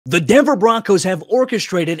The Denver Broncos have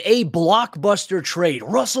orchestrated a blockbuster trade.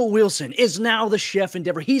 Russell Wilson is now the chef in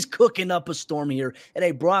Denver. He's cooking up a storm here in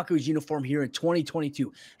a Broncos uniform here in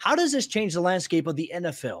 2022. How does this change the landscape of the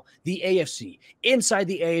NFL, the AFC, inside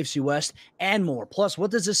the AFC West, and more? Plus, what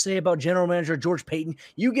does this say about General Manager George Paton?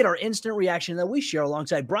 You get our instant reaction that we share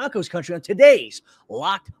alongside Broncos Country on today's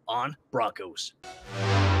Locked On Broncos.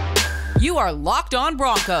 You are Locked On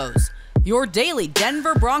Broncos, your daily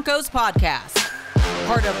Denver Broncos podcast.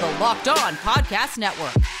 Part of the Locked On Podcast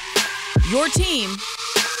Network. Your team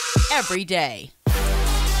every day.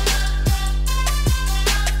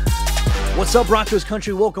 What's up, Broncos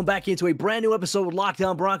Country? Welcome back into a brand new episode of Locked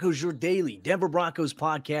On Broncos, your daily Denver Broncos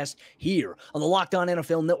podcast here on the Locked On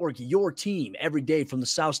NFL Network, your team every day from the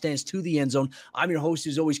South Stands to the end zone. I'm your host,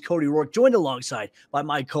 as always, Cody Roark, joined alongside by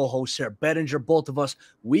my co-host, Sayre Bedinger. Both of us,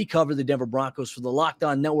 we cover the Denver Broncos for the Locked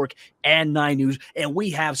On Network and 9 News, and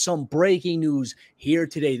we have some breaking news here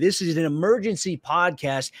today. This is an emergency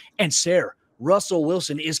podcast, and Sayre, Russell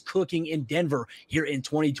Wilson is cooking in Denver here in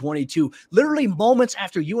 2022. Literally moments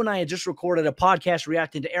after you and I had just recorded a podcast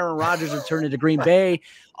reacting to Aaron Rodgers returning to Green Bay,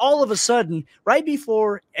 all of a sudden, right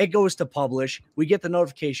before it goes to publish, we get the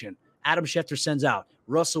notification. Adam Schefter sends out,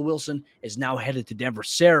 Russell Wilson is now headed to Denver.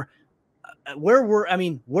 Sayre, where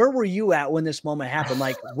were you at when this moment happened?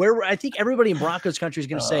 Like, I think everybody in Broncos country is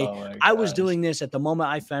going to say, I was doing this at the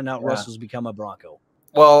moment I found out Russell's become a Bronco.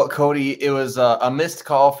 Well, Cody, it was a missed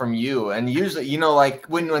call from you. And usually, you know, like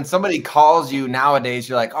when somebody calls you nowadays,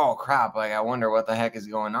 you're like, oh, crap, like I wonder what the heck is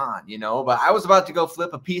going on, you know. But I was about to go flip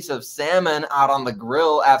a piece of salmon out on the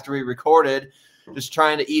grill after we recorded, just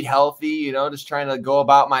trying to eat healthy, you know, just trying to go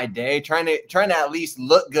about my day, trying to at least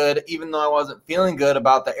look good, even though I wasn't feeling good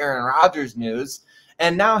about the Aaron Rodgers news.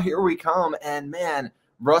 And now here we come. And, man,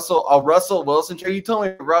 Russell Wilson trade. You told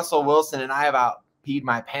me Russell Wilson, and I about peed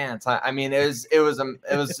my pants. I mean, it was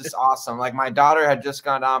just awesome. Like, my daughter had just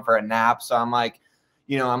gone down for a nap, so I'm like,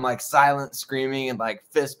 you know, I'm like silent screaming and like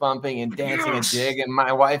fist bumping and dancing a jig, and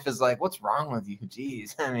my wife is like, "What's wrong with you?"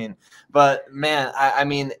 Jeez, I mean, but man, I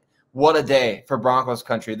mean, what a day for Broncos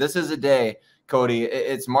country. This is a day, Cody.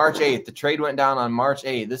 It's March 8th. The trade went down on March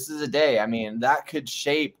 8th. This is a day. I mean, that could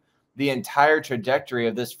shape the entire trajectory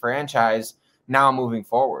of this franchise now moving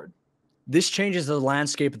forward. This changes the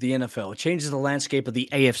landscape of the NFL. It changes the landscape of the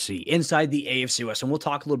AFC, inside the AFC West, and we'll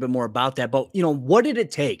talk a little bit more about that. But, you know, what did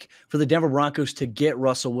it take for the Denver Broncos to get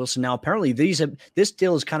Russell Wilson? Now, apparently, this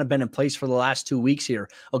deal has kind of been in place for the last 2 weeks here,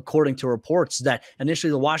 according to reports that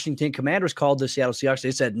initially the Washington Commanders called the Seattle Seahawks.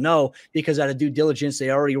 They said no, because out of due diligence,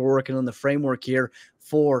 they already were working on the framework here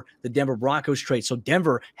for the Denver Broncos trade. So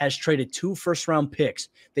Denver has traded 2 first-round picks.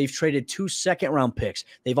 They've traded 2 second-round picks.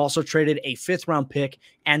 They've also traded a 5th-round pick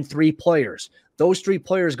and 3 players. Those 3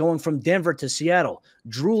 players going from Denver to Seattle: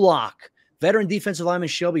 Drew Lock, veteran defensive lineman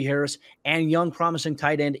Shelby Harris, and young promising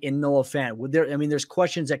tight end in Noah Fant. There's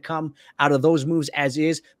questions that come out of those moves as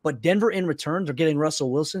is, but Denver in return, they're getting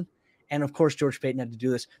Russell Wilson. And, of course, George Paton had to do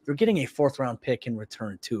this. They're getting a 4th-round pick in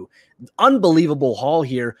return, too. Unbelievable haul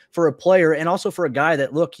here for a player and also for a guy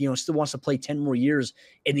that, look, you know, still wants to play 10 more years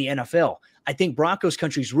in the NFL. I think Broncos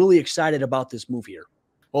country is really excited about this move here.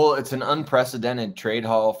 Well, it's an unprecedented trade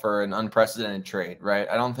haul for an unprecedented trade, right?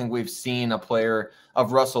 I don't think we've seen a player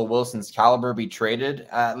of Russell Wilson's caliber be traded,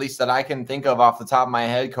 at least that I can think of off the top of my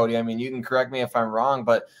head, Cody. I mean, you can correct me if I'm wrong,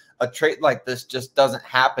 but a trade like this just doesn't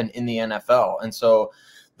happen in the NFL. And so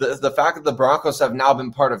the fact that the Broncos have now been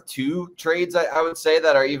part of 2 trades, I would say,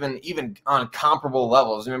 that are even on comparable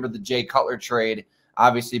levels. Remember the Jay Cutler trade,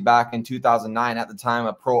 obviously back in 2009, at the time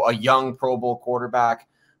a young Pro Bowl quarterback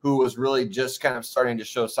who was really just kind of starting to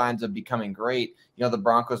show signs of becoming great. You know, the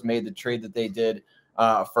Broncos made the trade that they did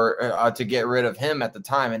to get rid of him at the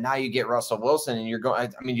time, and now you get Russell Wilson, and you're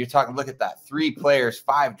going. I mean, you're talking. Look at that: 3 players,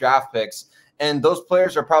 5 draft picks, and those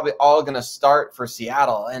players are probably all going to start for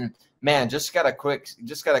Seattle. And man, just got a quick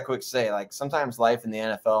say, like, sometimes life in the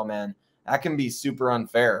NFL, man, that can be super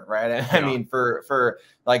unfair, right? Yeah. I mean, for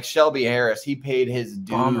like Shelby Harris, he paid his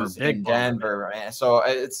dues in Denver, man. So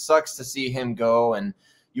it sucks to see him go, and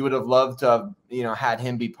you would have loved to have, you know, had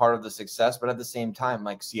him be part of the success. But at the same time,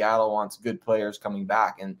 like, Seattle wants good players coming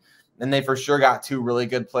back, and then they for sure got 2 really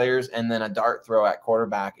good players, and then a dart throw at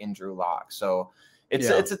quarterback in Drew Lock. So it's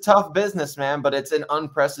a tough business, man. But it's an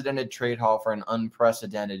unprecedented trade haul for an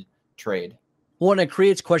unprecedented trade. Well, and it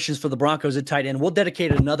creates questions for the Broncos at tight end. We'll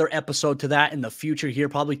dedicate another episode to that in the future here,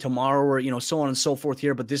 probably tomorrow or, so on and so forth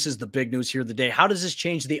here. But this is the big news here of the day. How does this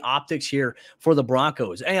change the optics here for the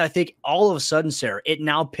Broncos? And I think all of a sudden, Sayre, it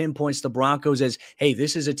now pinpoints the Broncos as, hey,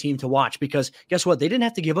 this is a team to watch because guess what? They didn't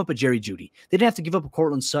have to give up a Jerry Jeudy. They didn't have to give up a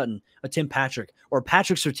Cortland Sutton, a Tim Patrick, or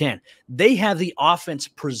Patrick Surtain. They have the offense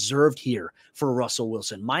preserved here for Russell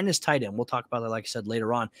Wilson, minus tight end. We'll talk about that, like I said,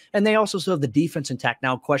 later on. And they also still have the defense intact.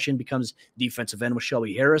 Now, question becomes defensive end with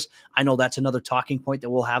Shelby Harris. I know that's another talking point that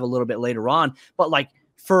we'll have a little bit later on. But like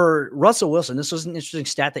for Russell Wilson, this was an interesting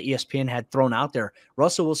stat that ESPN had thrown out there.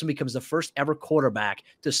 Russell Wilson becomes the first ever quarterback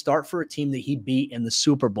to start for a team that he beat in the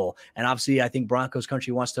Super Bowl. And obviously, I think Broncos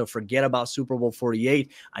country wants to forget about Super Bowl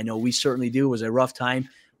 48. I know we certainly do. It was a rough time.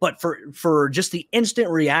 But for just the instant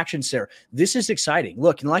reactions there, this is exciting.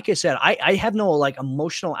 Look, and like I said, I have no like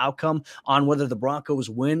emotional outcome on whether the Broncos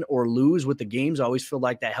win or lose with the games. I always feel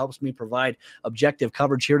like that helps me provide objective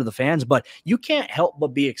coverage here to the fans. But you can't help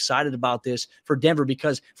but be excited about this for Denver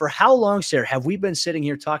because for how long, Sayre, have we been sitting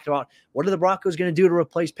here talking about what are the Broncos going to do to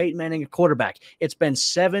replace Peyton Manning at quarterback? It's been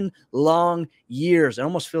 7 long years. It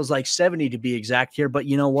almost feels like 70 to be exact here. But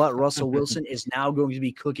you know what? Russell Wilson is now going to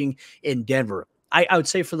be cooking in Denver. I would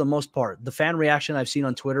say for the most part, the fan reaction I've seen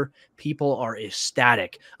on Twitter, people are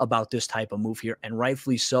ecstatic about this type of move here, and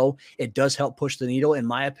rightfully so. It does help push the needle, in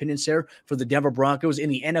my opinion, Sayre, for the Denver Broncos in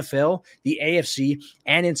the NFL, the AFC,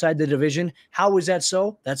 and inside the division. How is that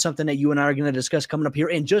so? That's something that you and I are going to discuss coming up here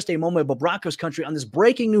in just a moment. But Broncos country, on this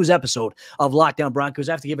breaking news episode of Lockdown Broncos,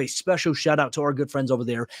 I have to give a special shout out to our good friends over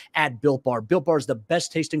there at Built Bar. Built Bar is the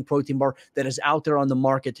best tasting protein bar that is out there on the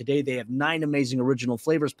market today. They have 9 amazing original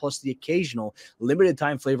flavors, plus the occasional limited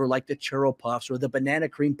time flavor like the churro puffs or the banana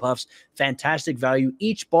cream puffs. Fantastic value.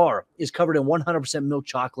 Each bar is covered in 100% milk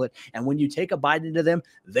chocolate, and when you take a bite into them,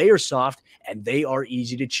 they are soft and they are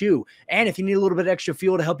easy to chew. And if you need a little bit extra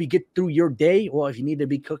fuel to help you get through your day, well, if you need to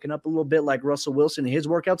be cooking up a little bit like Russell Wilson and his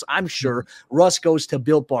workouts, I'm sure Russ goes to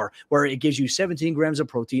Built Bar, where it gives you 17 grams of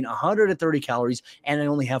protein, 130 calories, and I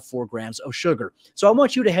only have 4 grams of sugar. So I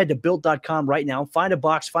want you to head to built.com right now, find a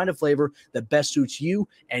box, find a flavor that best suits you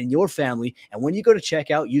and your family, and when you go to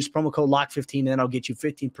checkout, use promo code LOCK15, and then I'll get you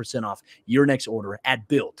 15% off your next order at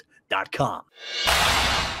built.com.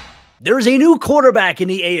 There is a new quarterback in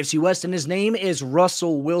the AFC West, and his name is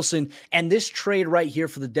Russell Wilson. And this trade right here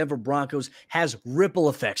for the Denver Broncos has ripple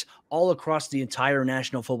effects all across the entire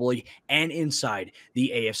National Football League and inside the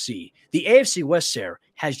AFC. The AFC West, Sayre,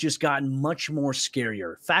 has just gotten much more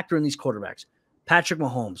scarier. Factor in these quarterbacks: Patrick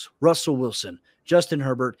Mahomes, Russell Wilson, Justin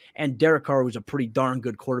Herbert, and Derek Carr, who's a pretty darn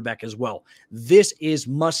good quarterback as well. This is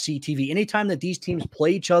must-see TV. Anytime that these teams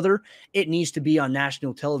play each other, it needs to be on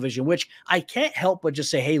national television, which I can't help but just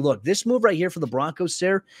say, hey, look, this move right here for the Broncos,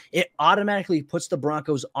 Sayre, it automatically puts the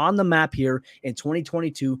Broncos on the map here in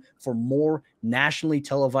 2022 for more nationally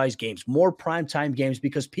televised games, more primetime games,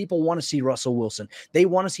 because people want to see Russell Wilson. They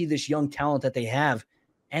want to see this young talent that they have.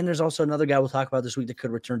 And there's also another guy we'll talk about this week that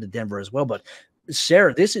could return to Denver as well. But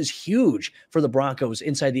Sayre, this is huge for the Broncos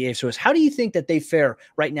inside the AFC West. How do you think that they fare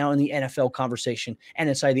right now in the NFL conversation and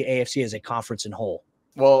inside the AFC as a conference in whole?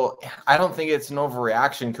 Well, I don't think it's an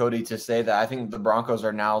overreaction, Cody, to say that. I think the Broncos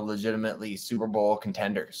are now legitimately Super Bowl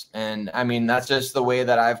contenders. And I mean, that's just the way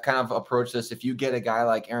that I've kind of approached this. If you get a guy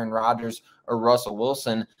like Aaron Rodgers or Russell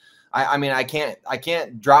Wilson, I mean, I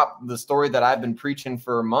can't drop the story that I've been preaching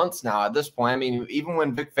for months now at this point. I mean, even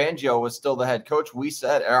when Vic Fangio was still the head coach,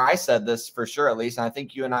 I said this for sure, at least, and I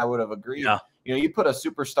think you and I would have agreed. Yeah. You put a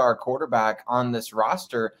superstar quarterback on this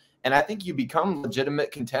roster, and I think you become legitimate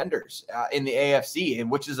contenders in the AFC,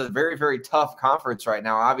 which is a very, very tough conference right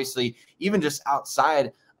now, obviously, even just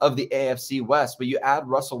outside of the AFC West. But you add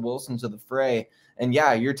Russell Wilson to the fray, and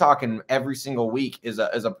yeah, you're talking every single week is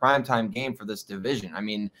a primetime game for this division. I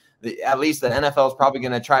mean, at least the NFL is probably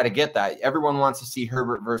going to try to get that. Everyone wants to see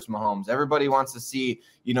Herbert versus Mahomes. Everybody wants to see,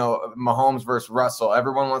 Mahomes versus Russell.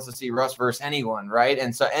 Everyone wants to see Russ versus anyone, right?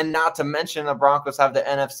 And not to mention the Broncos have the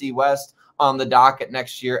NFC West on the docket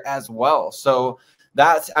next year as well. So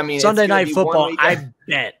that's, I mean, Sunday Night Football.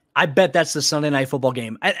 I bet that's the Sunday Night Football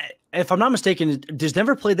game. If I'm not mistaken, does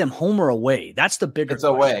Denver play them home or away? That's the bigger question.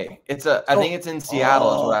 Away. I think it's in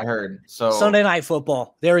Seattle is what I heard. So Sunday Night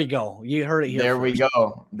Football. There you go. You heard it here. There we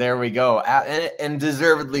go. And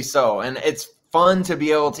deservedly so. And it's fun to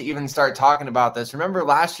be able to even start talking about this. Remember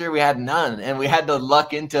last year we had none, and we had to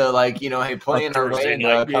luck into playing our way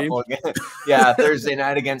into a couple of games. Yeah, Thursday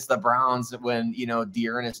night against the Browns when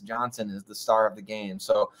Dearness Johnson is the star of the game.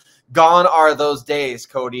 So gone are those days,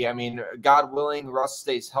 Cody. I mean, God willing, Russ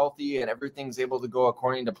stays healthy and everything's able to go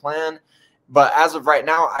according to plan. But as of right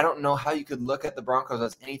now, I don't know how you could look at the Broncos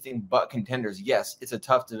as anything but contenders. Yes, it's a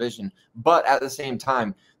tough division, but at the same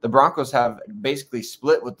time, the Broncos have basically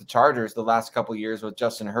split with the Chargers the last couple of years with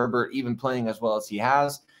Justin Herbert even playing as well as he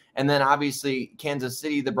has. And then obviously Kansas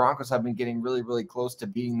City, the Broncos have been getting really, really close to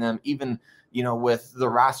beating them, even, with the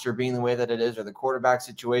roster being the way that it is or the quarterback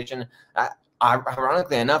situation.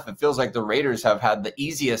 Ironically enough, it feels like the Raiders have had the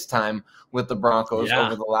easiest time with the Broncos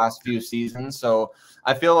over the last few seasons. So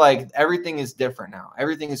I feel like everything is different now.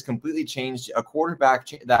 Everything is completely changed. A quarterback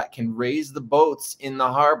that can raise the boats in the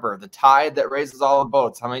harbor, the tide that raises all the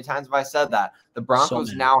boats. How many times have I said that? The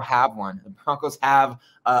Broncos now have one. The Broncos have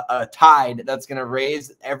a tide that's going to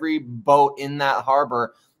raise every boat in that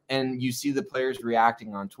harbor. And you see the players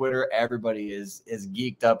reacting on Twitter. Everybody is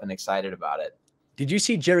geeked up and excited about it. Did you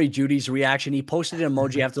see Jerry Jeudy's reaction? He posted an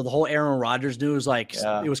emoji after the whole Aaron Rodgers news.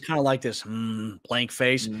 It was kind of like this blank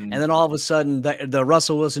face. And then all of a sudden, the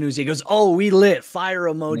Russell Wilson news, he goes, "Oh, we lit," fire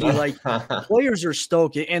emoji. Like, players are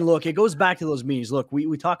stoked. And look, it goes back to those meetings. Look,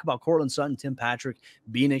 we talk about Courtland Sutton, Tim Patrick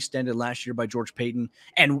being extended last year by George Paton.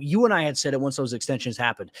 And you and I had said it once those extensions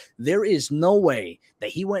happened. There is no way that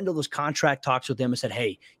he went into those contract talks with them and said,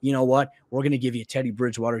 "Hey, you know what? We're going to give you Teddy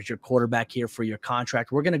Bridgewater as your quarterback here for your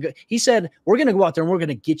contract. We're going to go." He said, "We're going to go out there and we're going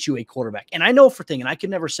to get you a quarterback." And I know for thing, and I can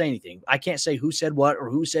never say anything. I can't say who said what or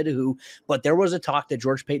who said to who, but there was a talk that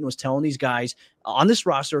George Paton was telling these guys on this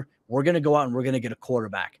roster, we're going to go out and we're going to get a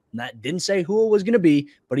quarterback. And that didn't say who it was going to be,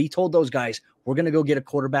 but he told those guys, we're going to go get a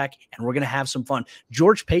quarterback and we're going to have some fun.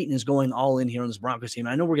 George Paton is going all in here on this Broncos team.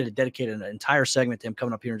 I know we're going to dedicate an entire segment to him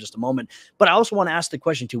coming up here in just a moment, but I also want to ask the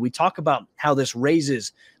question too. We talk about how this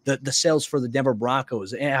raises the sales for the Denver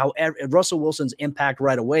Broncos and how Russell Wilson's impact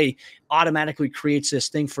right away automatically creates this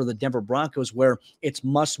thing for the Denver Broncos where it's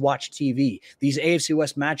must-watch TV. These AFC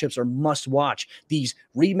West matchups are must-watch. These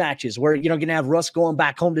rematches where you're going to have Russ going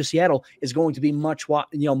back home to Seattle is going to be much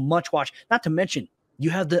watch. Not to mention, you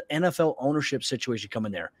have the NFL ownership situation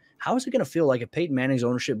coming there. How is it going to feel like if Peyton Manning's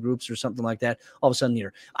ownership groups or something like that all of a sudden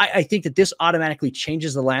here? I think that this automatically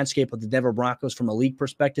changes the landscape of the Denver Broncos from a league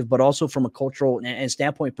perspective, but also from a cultural and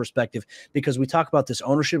standpoint perspective, because we talk about this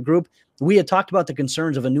ownership group. We had talked about the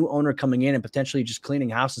concerns of a new owner coming in and potentially just cleaning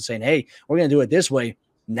house and saying, hey, we're going to do it this way.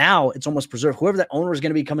 Now it's almost preserved. Whoever that owner is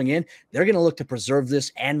going to be coming in, they're going to look to preserve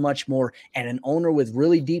this and much more. And an owner with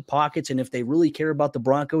really deep pockets, and if they really care about the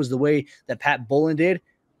Broncos the way that Pat Bowlen did,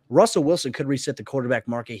 Russell Wilson could reset the quarterback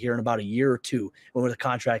market here in about a year or two with a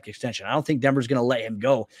contract extension. I don't think Denver's going to let him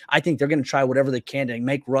go. I think they're going to try whatever they can to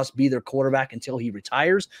make Russ be their quarterback until he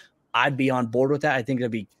retires. I'd be on board with that. I think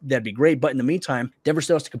that'd be great. But in the meantime, Denver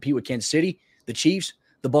still has to compete with Kansas City, the Chiefs,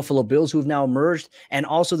 the Buffalo Bills, who have now emerged, and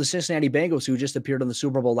also the Cincinnati Bengals, who just appeared on the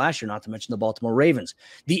Super Bowl last year, not to mention the Baltimore Ravens.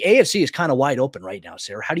 The AFC is kind of wide open right now,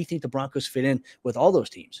 Sayre. How do you think the Broncos fit in with all those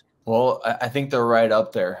teams? Well, I think they're right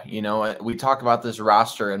up there. We talk about this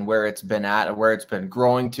roster and where it's been at and where it's been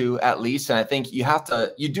growing to at least. And I think you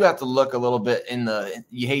do have to look a little bit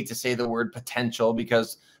you hate to say the word potential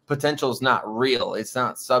because potential is not real. It's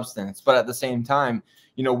not substance. But at the same time,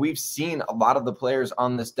 we've seen a lot of the players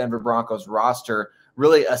on this Denver Broncos roster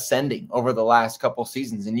really ascending over the last couple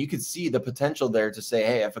seasons. And you could see the potential there to say,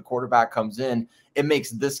 hey, if a quarterback comes in, it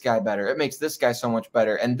makes this guy better. It makes this guy so much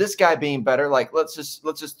better. And this guy being better, like let's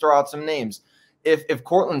just throw out some names. If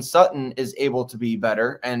Courtland Sutton is able to be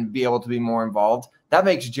better and be able to be more involved, that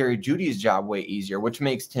makes Jerry Jeudy's job way easier, which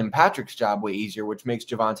makes Tim Patrick's job way easier, which makes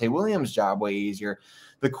Javonte Williams' job way easier.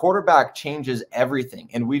 The quarterback changes everything.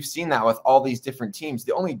 And we've seen that with all these different teams.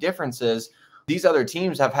 The only difference is these other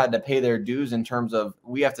teams have had to pay their dues in terms of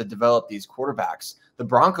we have to develop these quarterbacks. The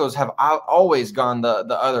Broncos have always gone the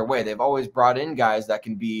other way. They've always brought in guys that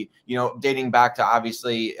can be, dating back to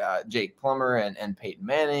obviously Jake Plummer and Peyton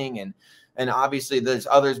Manning. And obviously there's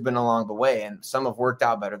others been along the way, and some have worked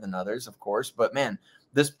out better than others, of course. But, man,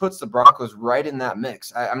 this puts the Broncos right in that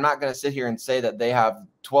mix. I'm not going to sit here and say that they have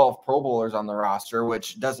 12 Pro Bowlers on the roster,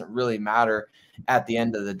 which doesn't really matter at the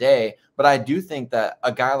end of the day. But I do think that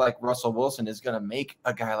a guy like Russell Wilson is going to make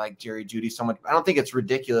a guy like Jerry Jeudy so much. I don't think it's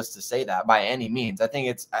ridiculous to say that by any means. I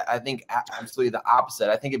think absolutely the opposite.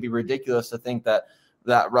 I think it'd be ridiculous to think that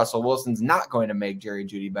Russell Wilson's not going to make Jerry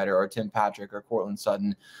Jeudy better, or Tim Patrick, or Courtland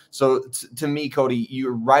Sutton. So to me, Cody,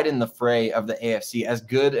 you're right in the fray of the AFC, as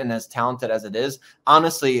good and as talented as it is.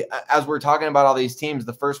 Honestly, as we're talking about all these teams,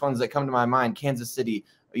 the first ones that come to my mind, Kansas City,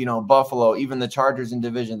 Buffalo, even the Chargers in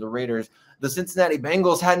division, the Raiders, the Cincinnati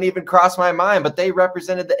Bengals hadn't even crossed my mind, but they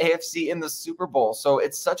represented the AFC in the Super Bowl. So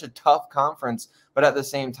it's such a tough conference, but at the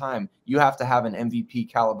same time, you have to have an MVP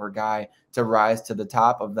caliber guy to rise to the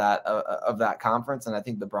top of that conference. And I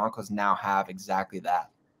think the Broncos now have exactly that.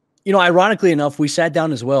 You know, ironically enough, we sat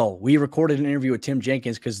down as well. We recorded an interview with Tim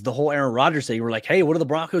Jenkins because the whole Aaron Rodgers thing, we're like, hey, what do the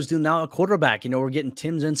Broncos do now at quarterback? You know, we're getting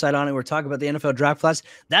Tim's insight on it. We're talking about the NFL draft class.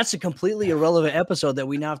 That's a completely irrelevant episode that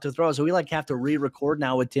we now have to throw. So we have to re-record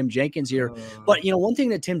now with Tim Jenkins here. But, you know, one thing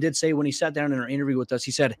that Tim did say when he sat down in our interview with us,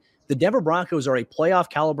 he said, the Denver Broncos are a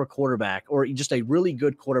playoff caliber quarterback, or just a really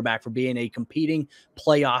good quarterback for being a competing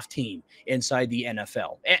playoff team inside the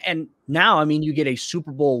NFL. And now, I mean, you get a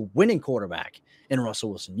Super Bowl winning quarterback in Russell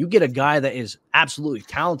Wilson. You get a guy that is absolutely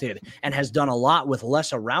talented and has done a lot with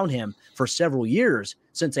less around him for several years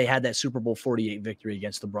since they had that Super Bowl 48 victory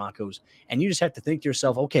against the Broncos. And you just have to think to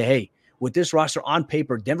yourself, okay, hey, with this roster on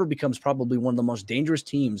paper, Denver becomes probably one of the most dangerous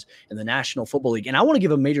teams in the National Football League. And I want to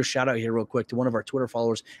give a major shout out here real quick to one of our Twitter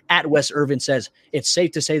followers at Wes Irvin. Says it's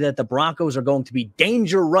safe to say that the Broncos are going to be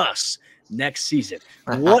dangerous next season.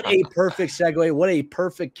 What a perfect segue. What a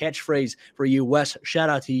perfect catchphrase for you, Wes. Shout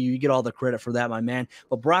out to you. You get all the credit for that, my man.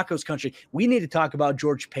 But Broncos country, we need to talk about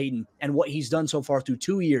George Paton and what he's done so far through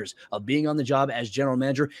 2 years of being on the job as general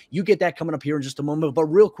manager. You get that coming up here in just a moment. But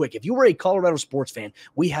real quick, if you were a Colorado sports fan,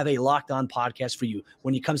 we have a Locked On podcast for you.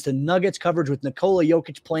 When it comes to Nuggets coverage with Nikola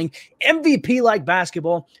Jokic playing MVP-like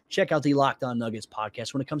basketball, check out the Locked On Nuggets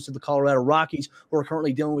podcast. When it comes to the Colorado Rockies, who are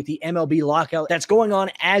currently dealing with the MLB lockout that's going on,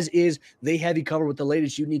 as is, they have you covered with the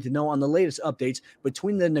latest you need to know on the latest updates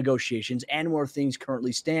between the negotiations and where things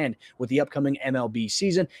currently stand with the upcoming MLB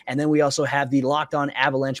season. And then we also have the Locked On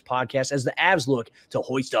Avalanche podcast as the Avs look to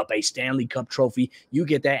hoist up a Stanley Cup trophy. You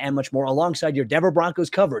get that and much more alongside your Denver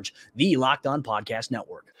Broncos coverage, the Locked On Podcast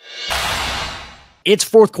Network. It's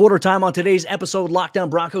fourth quarter time on today's episode. Locked On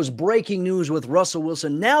Broncos breaking news with Russell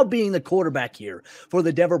Wilson now being the quarterback here for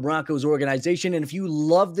the Denver Broncos organization. And if you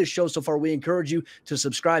love this show so far, we encourage you to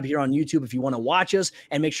subscribe here on YouTube if you want to watch us,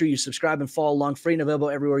 and make sure you subscribe and follow along, free and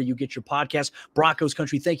available everywhere you get your podcast. Broncos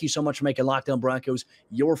country, thank you so much for making Locked On Broncos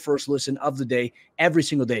your first listen of the day every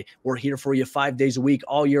single day. We're here for you 5 days a week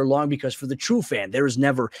all year long, because for the true fan, there is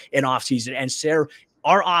never an off season. And Sayre,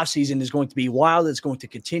 our offseason is going to be wild. It's going to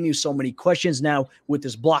continue. So many questions now with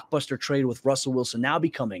this blockbuster trade with Russell Wilson now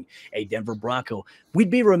becoming a Denver Bronco. We'd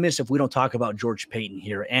be remiss if we don't talk about George Paton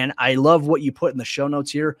here. And I love what you put in the show notes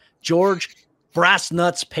here. George Brass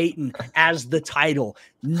Nuts Paton as the title.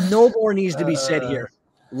 No more needs to be said here.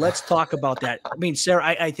 Let's talk about that. I mean, Sayre,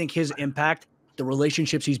 I think his impact, the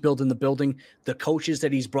relationships he's built in the building, the coaches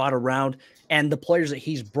that he's brought around, and the players that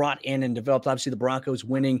he's brought in and developed. Obviously, the Broncos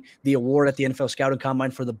winning the award at the NFL Scouting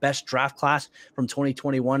Combine for the best draft class from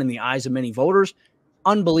 2021 in the eyes of many voters.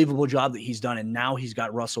 Unbelievable job that he's done. And now he's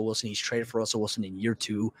got Russell Wilson. He's traded for Russell Wilson in year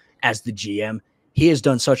 2 as the GM. He has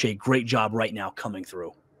done such a great job right now coming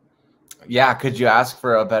through. Yeah, could you ask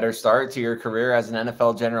for a better start to your career as an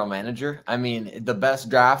NFL general manager? I mean, the best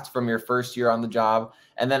draft from your first year on the job,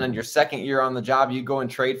 and then in your second year on the job, you go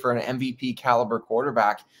and trade for an MVP caliber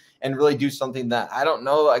quarterback and really do something that I don't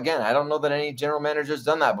know. Again, I don't know that any general manager has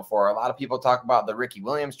done that before. A lot of people talk about the Ricky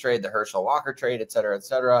Williams trade, the Herschel Walker trade, et cetera, et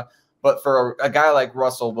cetera. But for a guy like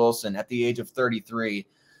Russell Wilson at the age of 33,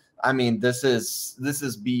 I mean, this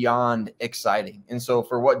is beyond exciting. And so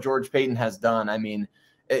for what George Paton has done, I mean,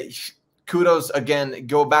 kudos again,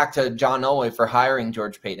 go back to John Elway for hiring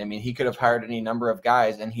George Paton. I mean, he could have hired any number of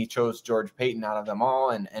guys, and he chose George Paton out of them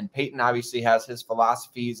all. And Paton obviously has his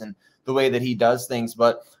philosophies and the way that he does things,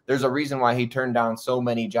 but there's a reason why he turned down so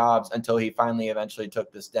many jobs until he finally eventually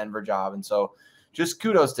took this Denver job. And so just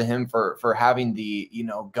kudos to him for having the,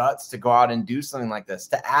 guts to go out and do something like this,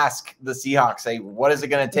 to ask the Seahawks, say, what is it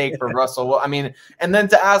going to take for Russell? Well, I mean, and then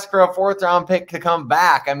to ask for a 4th round pick to come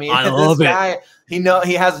back. I mean, this guy,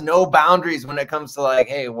 he has no boundaries when it comes to like,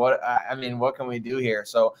 hey, what can we do here?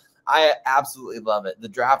 So I absolutely love it. The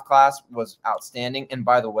draft class was outstanding. And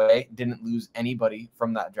by the way, didn't lose anybody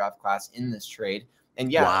from that draft class in this trade.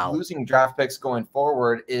 And yeah, losing draft picks going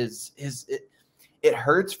forward it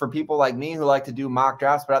hurts for people like me who like to do mock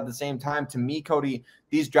drafts. But at the same time, to me, Cody,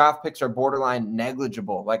 these draft picks are borderline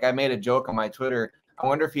negligible. Like I made a joke on my Twitter. I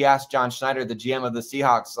wonder if he asked John Schneider, the GM of the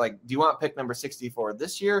Seahawks, like, do you want pick number 64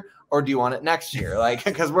 this year or do you want it next year? Like,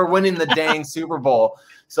 because we're winning the dang Super Bowl.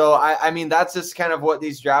 So, I mean, that's just kind of what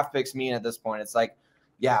these draft picks mean at this point. It's like,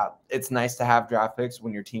 yeah, it's nice to have draft picks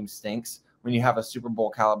when your team stinks. When you have a Super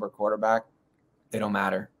Bowl caliber quarterback, they don't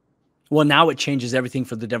matter. Well, now it changes everything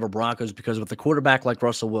for the Denver Broncos, because with a quarterback like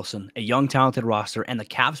Russell Wilson, a young, talented roster, and the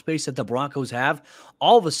cap space that the Broncos have,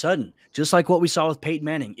 all of a sudden, just like what we saw with Peyton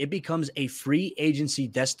Manning, it becomes a free agency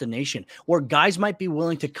destination where guys might be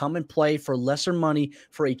willing to come and play for lesser money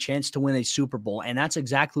for a chance to win a Super Bowl. And that's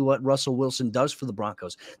exactly what Russell Wilson does for the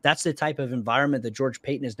Broncos. That's the type of environment that George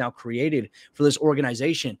Paton has now created for this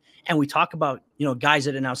organization. And we talk about, guys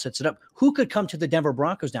that it now sets it up. Who could come to the Denver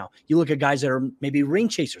Broncos now? You look at guys that are maybe ring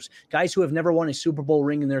chasers, guys who have never won a Super Bowl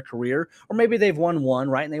ring in their career, or maybe they've won one,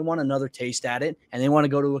 right? And they want another taste at it and they want to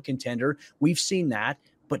go to a contender. We've seen that.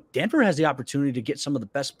 But Denver has the opportunity to get some of the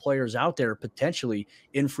best players out there potentially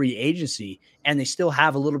in free agency, and they still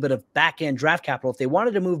have a little bit of back-end draft capital. If they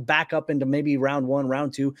wanted to move back up into maybe round 1,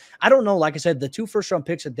 round 2, I don't know. Like I said, the 2 first-round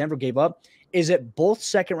picks that Denver gave up, is it both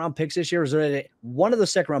second-round picks this year? Or is it one of the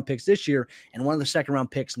second-round picks this year and one of the second-round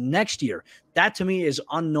picks next year? That, to me, is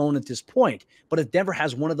unknown at this point. But if Denver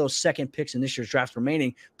has one of those second picks in this year's draft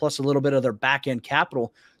remaining, plus a little bit of their back-end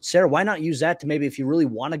capital, Sayre, why not use that to maybe, if you really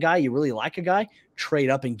want a guy, you really like a guy, trade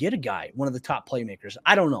up and get a guy, one of the top playmakers?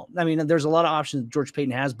 I don't know. I mean, there's a lot of options George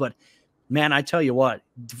Paton has, but man, I tell you what,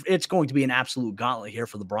 it's going to be an absolute gauntlet here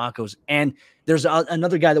for the Broncos. And there's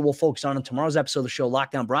another guy that we'll focus on in tomorrow's episode of the show,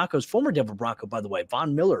 Lockdown Broncos, former Denver Bronco, by the way,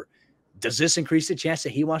 Von Miller. Does this increase the chance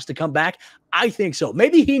that he wants to come back? I think so.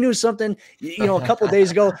 Maybe he knew something, a couple of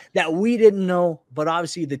days ago that we didn't know, but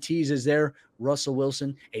obviously the tease is there. Russell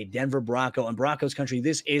Wilson, a Denver Bronco, and Broncos country.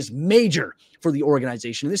 This is major for the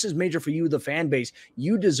organization. This is major for you, the fan base.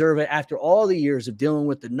 You deserve it after all the years of dealing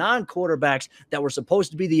with the non-quarterbacks that were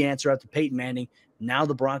supposed to be the answer after Peyton Manning. Now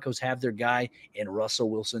the Broncos have their guy in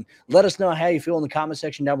Russell Wilson. Let us know how you feel in the comment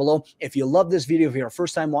section down below. If you love this video, if you're a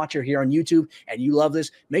first-time watcher here on YouTube and you love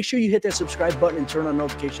this, make sure you hit that subscribe button and turn on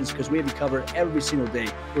notifications, because we have you covered every single day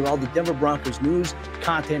with all the Denver Broncos news,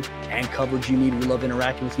 content, and coverage you need. We love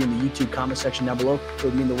interacting with you in the YouTube comment section down below. It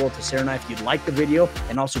would mean the world to Sayre and I if you'd like the video,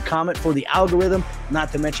 and also comment for the algorithm,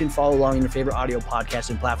 not to mention follow along in your favorite audio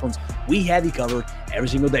podcasting platforms. We have you covered every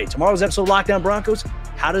single day. Tomorrow's episode, Lockdown Broncos.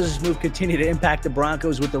 How does this move continue to impact the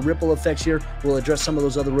Broncos with the ripple effects here? We'll address some of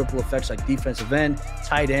those other ripple effects like defensive end,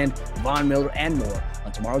 tight end, Von Miller, and more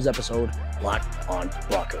on tomorrow's episode, Locked on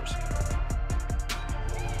Broncos.